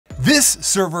This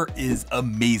server is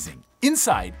amazing.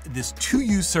 Inside this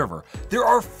 2U server, there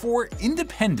are 4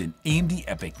 independent AMD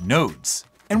EPYC nodes.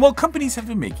 And while companies have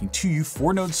been making 2U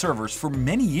 4-node servers for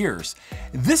many years,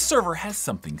 this server has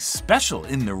something special.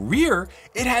 In the rear,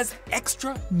 it has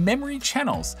extra memory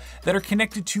channels that are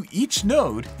connected to each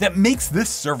node that makes this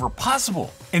server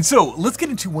possible. And so let's get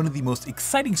into one of the most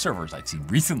exciting servers I've seen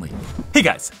recently. Hey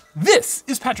guys, this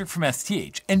is Patrick from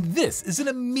STH, and this is an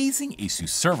amazing ASUS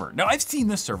server. Now I've seen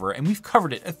this server and we've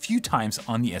covered it a few times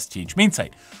on the STH main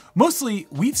site. Mostly,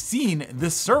 we've seen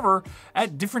this server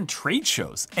at different trade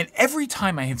shows, and every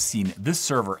time I have seen this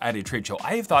server at a trade show,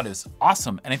 I have thought it's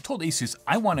awesome, and I've told ASUS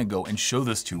I want to go and show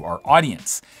this to our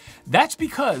audience. That's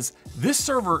because this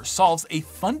server solves a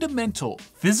fundamental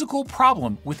physical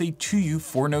problem with a 2U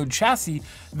 4-node chassis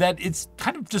that it's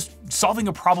kind of just solving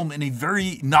a problem in a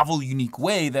very novel, unique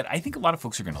way that I think a lot of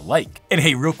folks are gonna like. And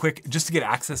hey, real quick, just to get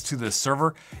access to this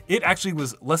server, it actually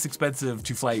was less expensive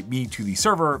to fly me to the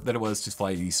server than it was to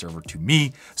fly the server to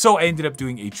me. So I ended up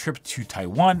doing a trip to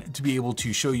Taiwan to be able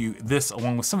to show you this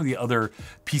along with some of the other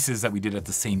pieces that we did at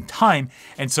the same time.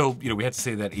 And so, we had to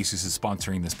say that ASUS is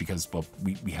sponsoring this because, well,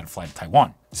 we had to fly to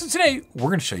Taiwan. So today we're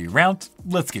gonna show you around.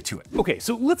 Let's get to it. Okay,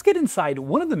 so let's get inside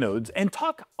one of the nodes and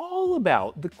talk all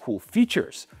about the cool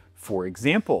features. For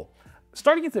example,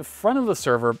 starting at the front of the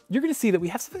server, you're gonna see that we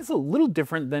have something that's a little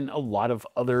different than a lot of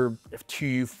other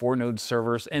 2U 4-node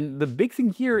servers. And the big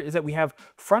thing here is that we have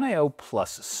front IO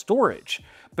plus storage.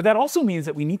 But that also means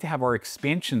that we need to have our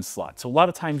expansion slots. So a lot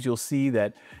of times you'll see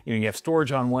that you have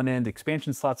storage on one end,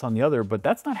 expansion slots on the other, but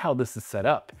that's not how this is set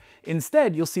up.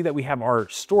 Instead, you'll see that we have our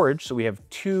storage. So we have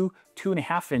two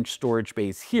 2.5-inch storage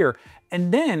bays here.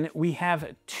 And then we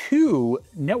have 2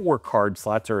 network card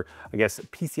slots, or I guess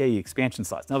PCIe expansion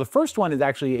slots. Now the first one is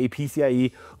actually a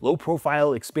PCIe low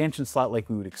profile expansion slot like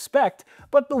we would expect,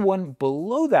 but the one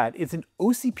below that is an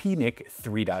OCP NIC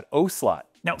 3.0 slot.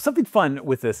 Now, something fun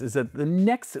with this is that the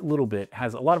next little bit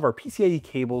has a lot of our PCIe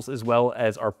cables as well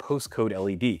as our postcode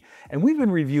LED. And we've been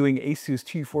reviewing ASUS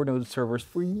 2U 4-node servers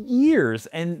for years,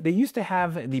 and they used to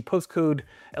have the postcode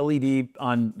LED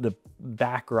on the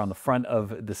back or on the front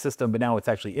of the system, but now it's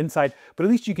actually inside, but at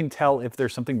least you can tell if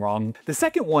there's something wrong. The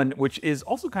second one, which is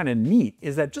also kind of neat,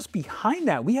 is that just behind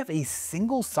that, we have a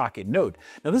single socket node.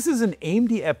 Now this is an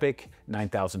AMD EPYC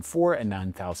 9004 and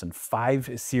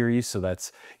 9005 series. So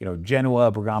that's,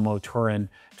 Genoa, Bergamo, Turin,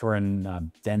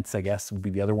 Dense, I guess would be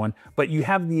the other one. But you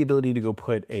have the ability to go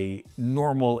put a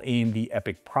normal AMD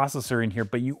EPYC processor in here,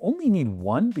 but you only need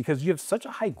one because you have such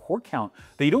a high core count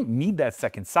that you don't need that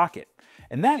second socket.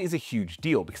 And that is a huge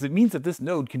deal because it means that this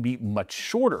node can be much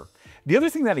shorter. The other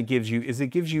thing that it gives you is it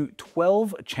gives you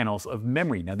 12 channels of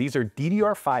memory. Now these are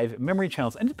DDR5 memory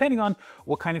channels, and depending on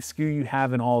what kind of SKU you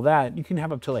have and all that, you can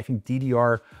have up to, I think,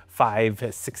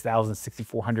 DDR5, 6000,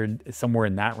 6400, somewhere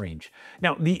in that range.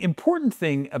 Now, the important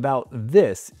thing about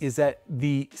this is that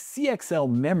the CXL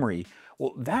memory,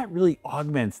 well, that really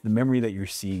augments the memory that you're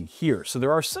seeing here. So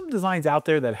there are some designs out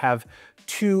there that have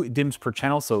 2 DIMMs per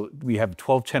channel. So we have a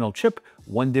 12-channel chip,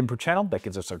 1 DIMM per channel. That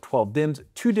gives us our 12 DIMMs.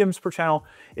 2 DIMMs per channel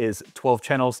is 12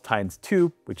 channels times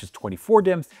 2, which is 24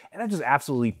 DIMMs. And that just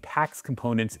absolutely packs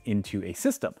components into a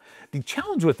system. The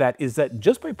challenge with that is that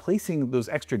just by placing those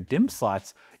extra DIMM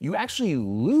slots, you actually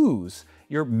lose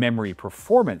your memory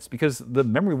performance because the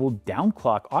memory will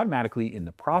downclock automatically in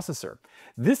the processor.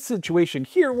 This situation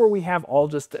here, where we have all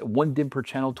just 1 DIMM per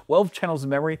channel, 12 channels of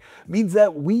memory, means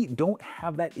that we don't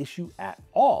have that issue at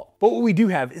all. But what we do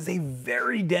have is a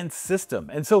very dense system.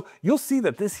 And so you'll see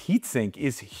that this heatsink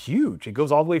is huge. It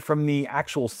goes all the way from the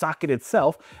actual socket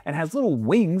itself and has little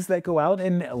wings that go out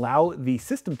and allow the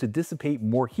system to dissipate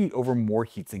more heat over more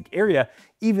heatsink area,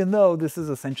 even though this is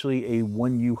essentially a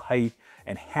 1U height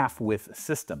and half width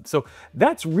system. So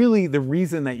that's really the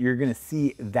reason that you're gonna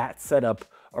see that setup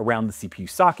around the CPU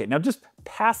socket. Now, just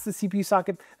past the CPU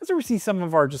socket, that's where we see some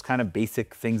of our just kind of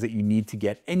basic things that you need to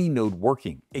get any node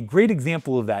working. A great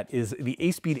example of that is the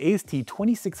ASPEED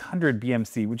AST2600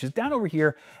 BMC, which is down over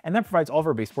here, and that provides all of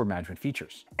our baseboard management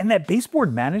features. And that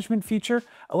baseboard management feature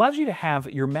allows you to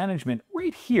have your management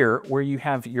right here, where you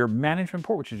have your management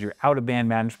port, which is your out-of-band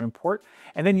management port,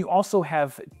 and then you also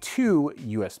have 2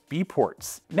 USB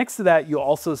ports. Next to that, you'll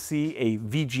also see a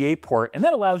VGA port, and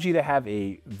that allows you to have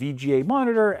a VGA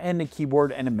monitor and a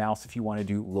keyboard and a mouse if you want want to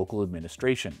do local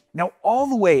administration. Now, all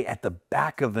the way at the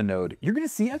back of the node, you're going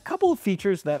to see a couple of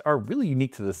features that are really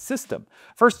unique to the system.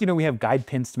 First, we have guide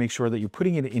pins to make sure that you're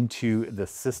putting it into the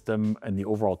system and the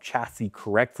overall chassis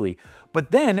correctly.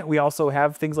 But then we also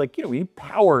have things like, we need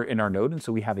power in our node, and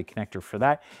so we have a connector for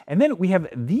that. And then we have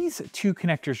these two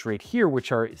connectors right here,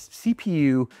 which are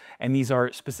CPU, and these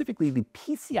are specifically the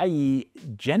PCIe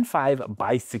Gen 5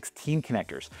 by 16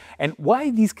 connectors. And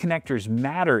why these connectors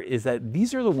matter is that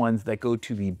these are the ones that go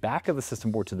to the back of the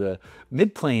system board, to the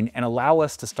mid plane, and allow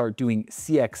us to start doing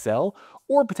CXL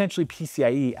or potentially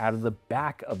PCIe out of the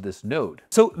back of this node.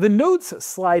 So the nodes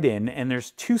slide in, and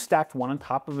there's two stacked one on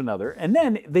top of another, and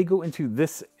then they go into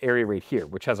this area right here,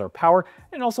 which has our power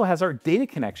and also has our data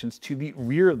connections to the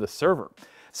rear of the server.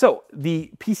 So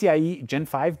the PCIe Gen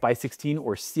 5 by 16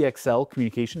 or CXL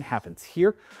communication happens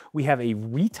here. We have a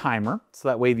retimer, so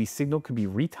that way the signal can be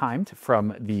retimed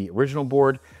from the original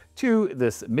board to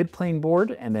this mid-plane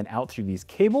board and then out through these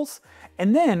cables.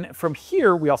 And then from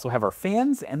here, we also have our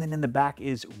fans, and then in the back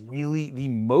is really the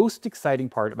most exciting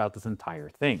part about this entire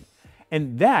thing.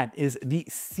 And that is the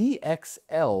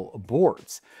CXL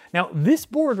boards. Now, this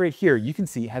board right here, you can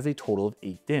see has a total of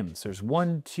 8 DIMMs. There's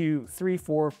 1, 2, 3,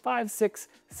 4, 5, 6,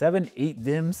 7, 8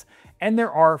 DIMMs, and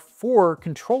there are 4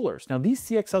 controllers. Now, these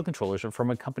CXL controllers are from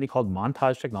a company called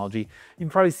Montage Technology. You've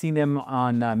probably seen them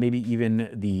on maybe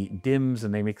even the DIMMs,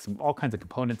 and they make all kinds of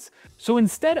components. So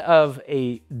instead of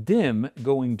a DIMM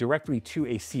going directly to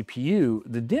a CPU,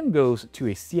 the DIMM goes to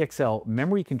a CXL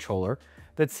memory controller.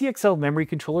 That CXL memory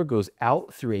controller goes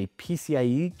out through a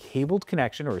PCIe cabled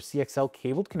connection or a CXL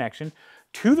cabled connection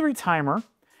to the retimer,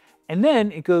 and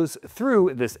then it goes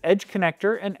through this edge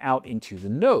connector and out into the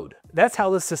node. That's how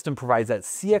the system provides that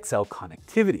CXL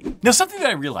connectivity. Now, something that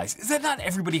I realized is that not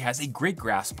everybody has a great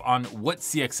grasp on what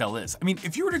CXL is. I mean,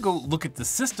 if you were to go look at the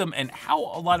system and how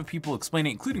a lot of people explain it,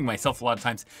 including myself a lot of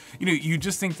times, you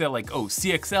just think that like, oh,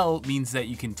 CXL means that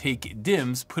you can take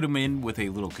DIMMs, put them in with a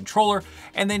little controller,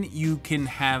 and then you can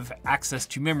have access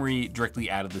to memory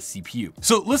directly out of the CPU.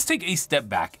 So let's take a step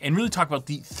back and really talk about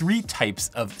the 3 types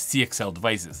of CXL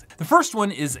devices. The first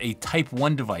one is a type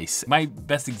 1 device. My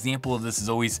best example of this is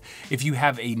always if you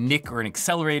have a NIC or an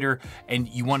accelerator and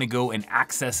you want to go and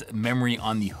access memory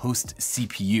on the host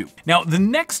CPU. Now, the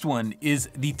next one is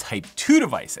the type 2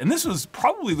 device. And this was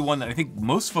probably the one that I think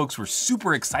most folks were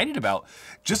super excited about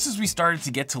just as we started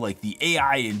to get to like the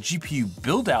AI and GPU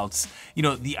buildouts.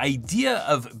 The idea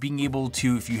of being able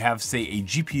to, if you have say a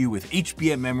GPU with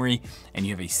HBM memory and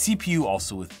you have a CPU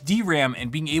also with DRAM,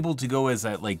 and being able to go as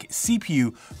a like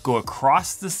CPU, go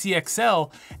across the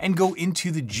CXL and go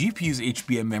into the GPU's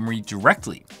HBM memory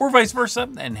directly, or vice versa,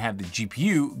 and have the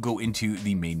GPU go into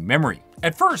the main memory.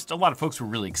 At first, a lot of folks were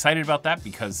really excited about that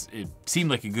because it seemed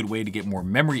like a good way to get more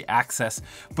memory access.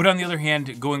 But on the other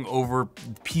hand, going over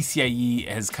PCIe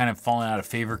has kind of fallen out of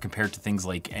favor compared to things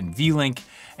like NVLink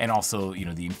and also,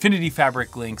 the Infinity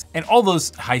Fabric links and all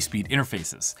those high-speed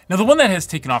interfaces. Now, the one that has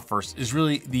taken off first is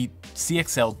really the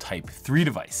CXL Type 3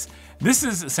 device. This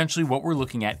is essentially what we're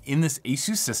looking at in this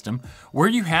ASUS system, where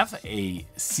you have a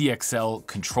CXL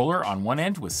controller on one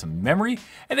end with some memory,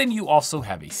 and then you also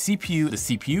have a CPU. The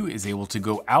CPU is able to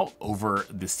go out over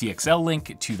the CXL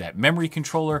link to that memory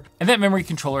controller, and that memory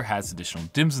controller has additional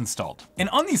DIMMs installed. And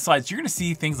on these slides, you're gonna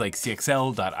see things like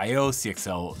CXL.io,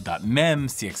 CXL.mem,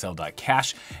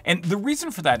 CXL.cache, and the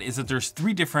reason for that is that there's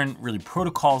 3 different really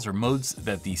protocols or modes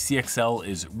that the CXL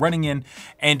is running in,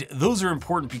 and those are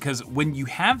important because when you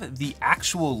have the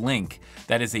actual link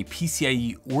that is a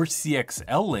PCIe or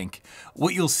CXL link,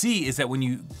 what you'll see is that when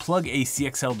you plug a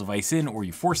CXL device in or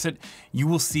you force it, you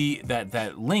will see that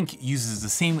that link uses the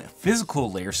same physical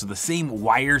layer, so the same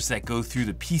wires that go through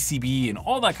the PCB and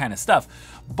all that kind of stuff.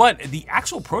 But the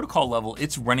actual protocol level,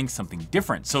 it's running something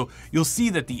different. So you'll see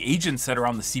that the agents that are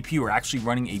on the CPU are actually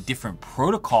running a different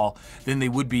protocol than they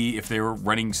would be if they were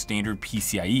running standard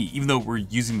PCIe, even though we're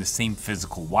using the same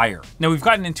physical wire. Now, we've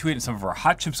gotten into it in some of our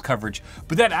hot chips coverage,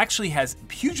 but that actually has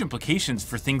huge implications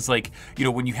for things like,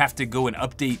 when you have to go and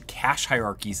update cache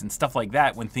hierarchies and stuff like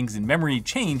that when things in memory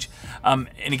change, and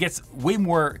it gets way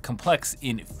more complex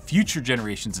in future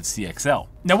generations of CXL.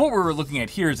 Now, what we're looking at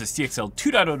here is a CXL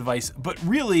 2.0 device, but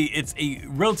really it's a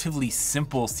relatively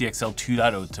simple CXL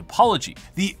 2.0 topology.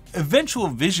 The eventual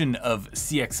vision of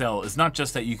CXL is not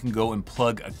just that you can go and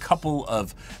plug a couple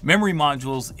of memory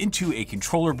modules into a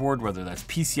controller board, whether that's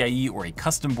PCIe or a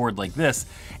custom board like this,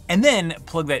 and then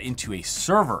plug that into a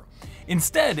server.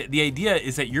 Instead, the idea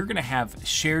is that you're gonna have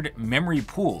shared memory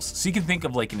pools. So you can think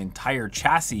of like an entire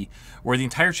chassis where the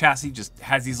entire chassis just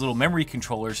has these little memory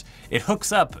controllers. It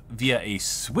hooks up via a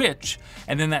switch,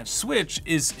 and then that switch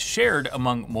is shared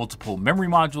among multiple memory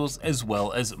modules as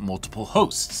well as multiple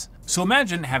hosts. So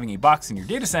imagine having a box in your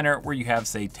data center where you have,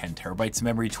 say, 10 terabytes of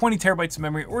memory, 20 terabytes of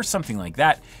memory, or something like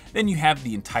that. Then you have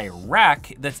the entire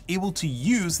rack that's able to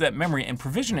use that memory and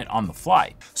provision it on the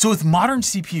fly. So with modern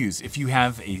CPUs, if you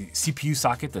have a CPU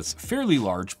socket that's fairly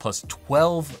large plus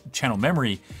 12 channel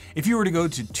memory, if you were to go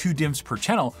to 2 DIMMs per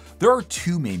channel, there are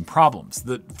 2 main problems.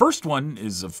 The first one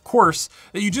is, of course,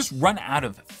 that you just run out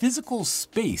of physical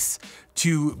space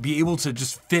to be able to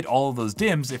just fit all of those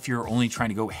DIMMs if you're only trying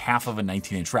to go half of a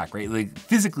 19-inch rack, right? Like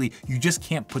physically, you just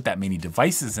can't put that many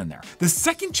devices in there. The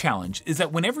second challenge is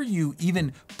that whenever you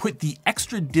even put the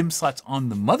extra DIMM slots on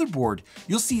the motherboard,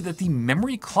 you'll see that the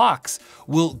memory clocks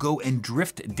will go and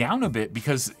drift down a bit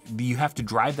because you have to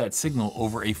drive that signal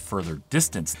over a further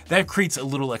distance. That creates a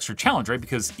little extra challenge, right?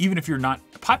 Because even if you're not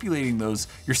populating those,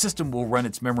 your system will run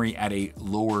its memory at a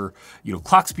lower,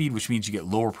 clock speed, which means you get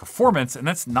lower performance, and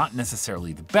that's not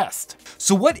necessarily the best.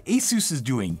 So what ASUS is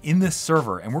doing in this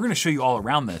server, and we're gonna show you all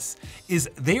around this, is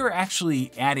they are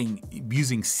actually adding,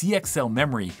 using CXL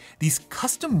memory, these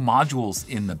custom modules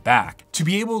in the back to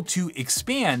be able to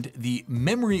expand the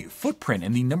memory footprint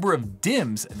and the number of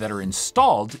DIMMs that are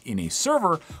installed in a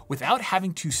server without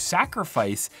having to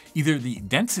sacrifice either the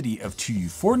density of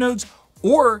 2U4 nodes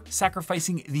or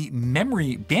sacrificing the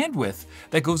memory bandwidth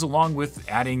that goes along with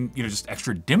adding, just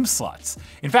extra DIMM slots.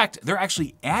 In fact, they're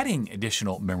actually adding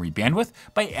additional memory bandwidth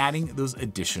by adding those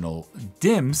additional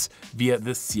DIMMs via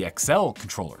the CXL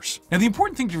controllers. Now, the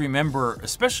important thing to remember,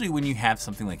 especially when you have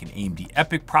something like an AMD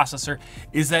EPYC processor,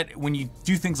 is that when you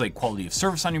do things like quality of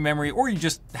service on your memory, or you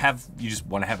just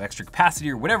want to have extra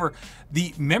capacity or whatever,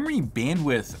 the memory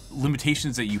bandwidth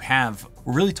limitations that you have,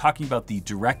 we're really talking about the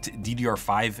direct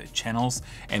DDR5 channels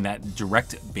and that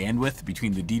direct bandwidth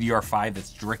between the DDR5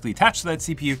 that's directly attached to that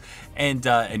CPU and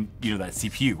that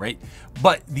CPU, right?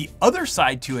 But the other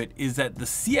side to it is that the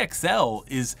CXL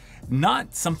is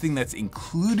not something that's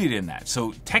included in that.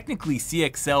 So technically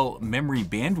CXL memory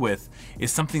bandwidth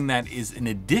is something that is in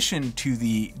addition to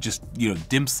the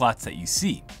DIMM slots that you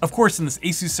see. Of course, in this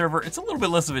ASUS server, it's a little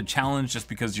bit less of a challenge just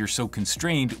because you're so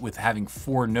constrained with having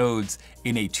 4 nodes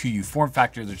in a 2U form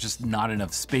factor. There's just not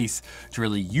enough space to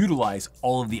really utilize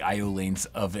all of the IO lanes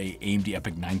of a AMD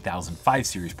EPYC 9005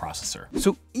 series processor.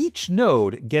 So each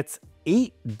node gets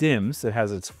 8 DIMMs. It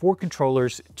has its 4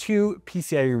 controllers, 2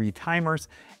 PCIe retimers,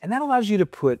 and that allows you to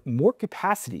put more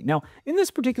capacity. Now, in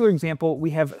this particular example,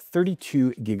 we have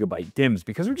 32 gigabyte DIMMs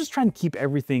because we're just trying to keep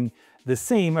everything the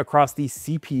same across the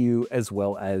CPU as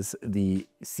well as the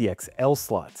CXL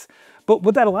slots. But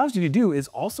what that allows you to do is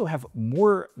also have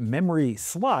more memory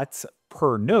slots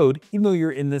per node, even though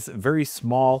you're in this very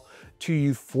small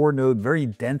 2U4 node, very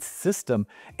dense system.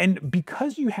 And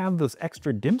because you have those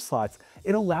extra DIMM slots,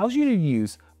 it allows you to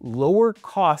use lower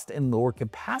cost and lower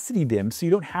capacity DIMMs, so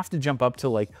you don't have to jump up to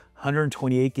like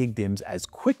 128 gig DIMMs as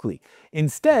quickly.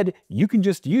 Instead, you can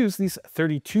just use these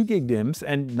 32 gig DIMMs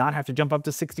and not have to jump up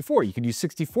to 64. You can use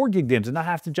 64 gig DIMMs and not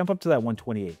have to jump up to that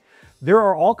 128. There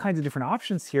are all kinds of different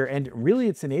options here, and really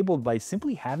it's enabled by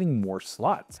simply having more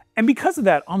slots. And because of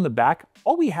that, on the back,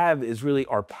 all we have is really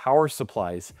our power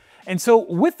supplies. And so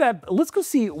with that, let's go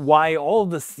see why all of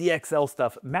the CXL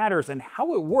stuff matters and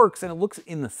how it works and it looks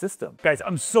in the system. Guys,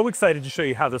 I'm so excited to show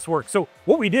you how this works. So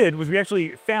what we did was we actually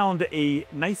found a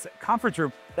nice conference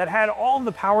room that had all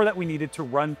the power that we needed to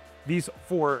run these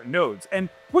 4 nodes. And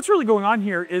what's really going on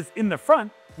here is in the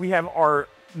front, we have our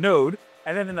node,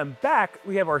 and then in the back,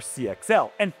 we have our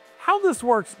CXL. And how this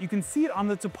works, you can see it on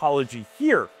the topology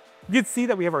here. You can see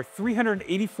that we have our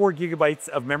 384 gigabytes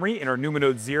of memory in our NUMA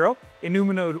Node 0. In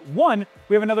NUMA Node 1,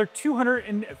 we have another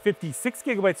 256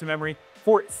 gigabytes of memory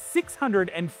for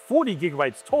 640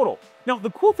 gigabytes total. Now,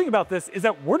 the cool thing about this is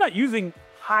that we're not using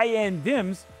high-end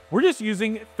DIMMs. We're just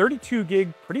using 32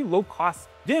 gig, pretty low-cost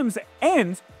DIMMs,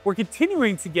 and we're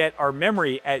continuing to get our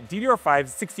memory at DDR5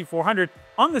 6400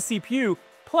 on the CPU.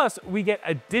 Plus, we get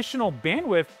additional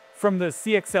bandwidth from the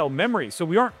CXL memory. So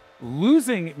we aren't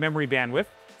losing memory bandwidth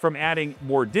from adding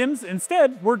more DIMMs.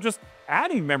 Instead, we're just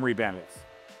adding memory bandwidth.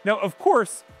 Now, of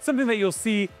course, something that you'll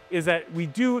see is that we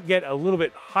do get a little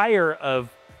bit higher of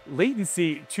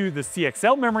latency to the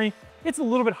CXL memory. It's a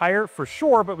little bit higher for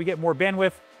sure, but we get more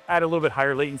bandwidth at a little bit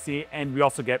higher latency, and we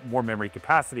also get more memory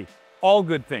capacity. All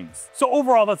good things. So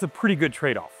overall, that's a pretty good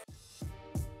trade-off.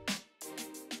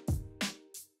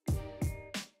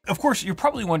 Of course, you're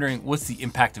probably wondering what's the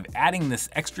impact of adding this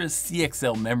extra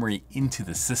CXL memory into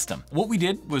the system. What we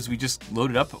did was we just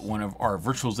loaded up one of our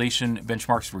virtualization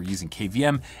benchmarks. We're using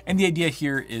KVM, and the idea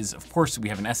here is, of course, we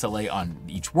have an SLA on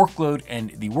each workload,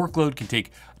 and the workload can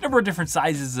take a number of different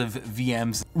sizes of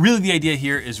VMs. Really, the idea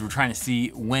here is we're trying to see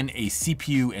when a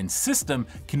CPU and system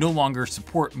can no longer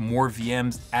support more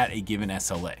VMs at a given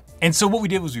SLA. And so what we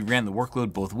did was we ran the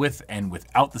workload both with and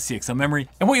without the CXL memory.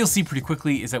 And what you'll see pretty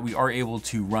quickly is that we are able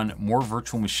to run more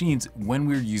virtual machines when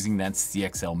we're using that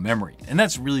CXL memory. And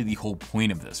that's really the whole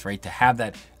point of this, right? To have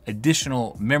that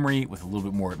additional memory with a little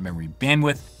bit more memory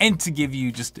bandwidth, and to give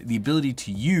you just the ability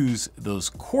to use those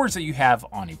cores that you have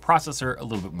on a processor a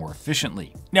little bit more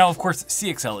efficiently. Now, of course,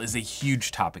 CXL is a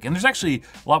huge topic, and there's actually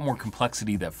a lot more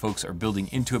complexity that folks are building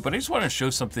into it, but I just want to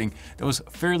show something that was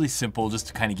fairly simple just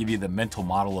to kind of give you the mental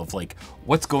model of like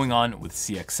what's going on with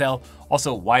CXL,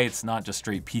 also why it's not just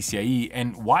straight PCIe,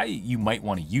 and why you might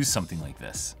want to use something like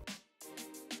this.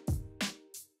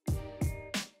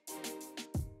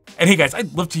 And hey guys,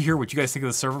 I'd love to hear what you guys think of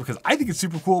the server, because I think it's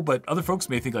super cool, but other folks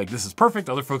may think like this is perfect.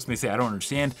 Other folks may say, I don't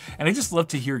understand. And I just love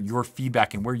to hear your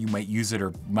feedback and where you might use it or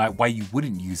why you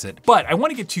wouldn't use it. But I want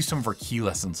to get to some of our key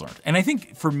lessons learned. And I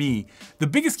think for me, the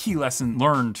biggest key lesson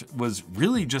learned was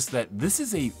really just that this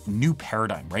is a new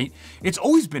paradigm, right? It's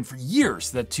always been for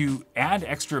years that to add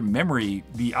extra memory,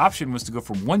 the option was to go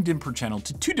from 1 DIMM per channel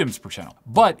to 2 DIMMs per channel.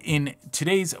 But in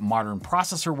today's modern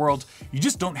processor world, you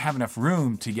just don't have enough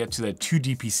room to get to that 2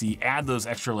 DPC, add those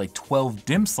extra like 12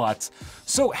 DIMM slots.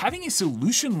 So having a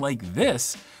solution like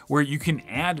this, where you can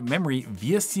add memory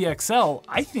via CXL,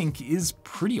 I think is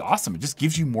pretty awesome. It just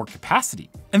gives you more capacity.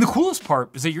 And the coolest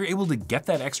part is that you're able to get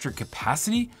that extra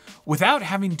capacity without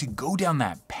having to go down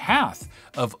that path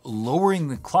of lowering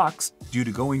the clocks due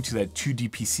to going to that 2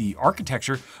 DPC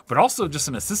architecture, but also just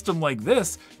in a system like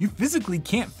this, you physically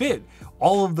can't fit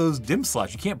all of those DIMM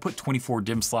slots. You can't put 24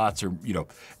 DIMM slots or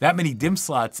that many DIMM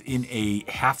slots in a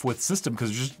half-width system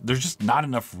because there's just not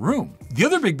enough room. The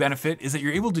other big benefit is that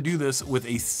you're able to do this with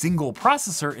a single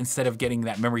processor instead of getting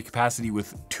that memory capacity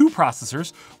with 2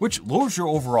 processors, which lowers your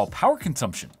overall power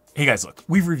consumption. Hey guys, look,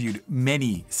 we've reviewed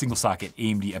many single socket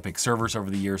AMD EPYC servers over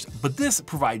the years, but this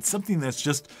provides something that's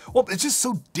just, well, it's just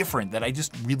so different that I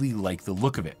just really like the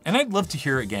look of it. And I'd love to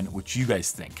hear again what you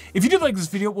guys think. If you did like this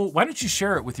video, well, why don't you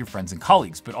share it with your friends and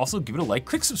colleagues, but also give it a like,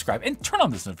 click subscribe, and turn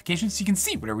on those notifications so you can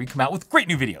see whenever we come out with great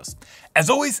new videos. As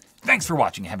always, thanks for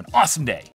watching and have an awesome day.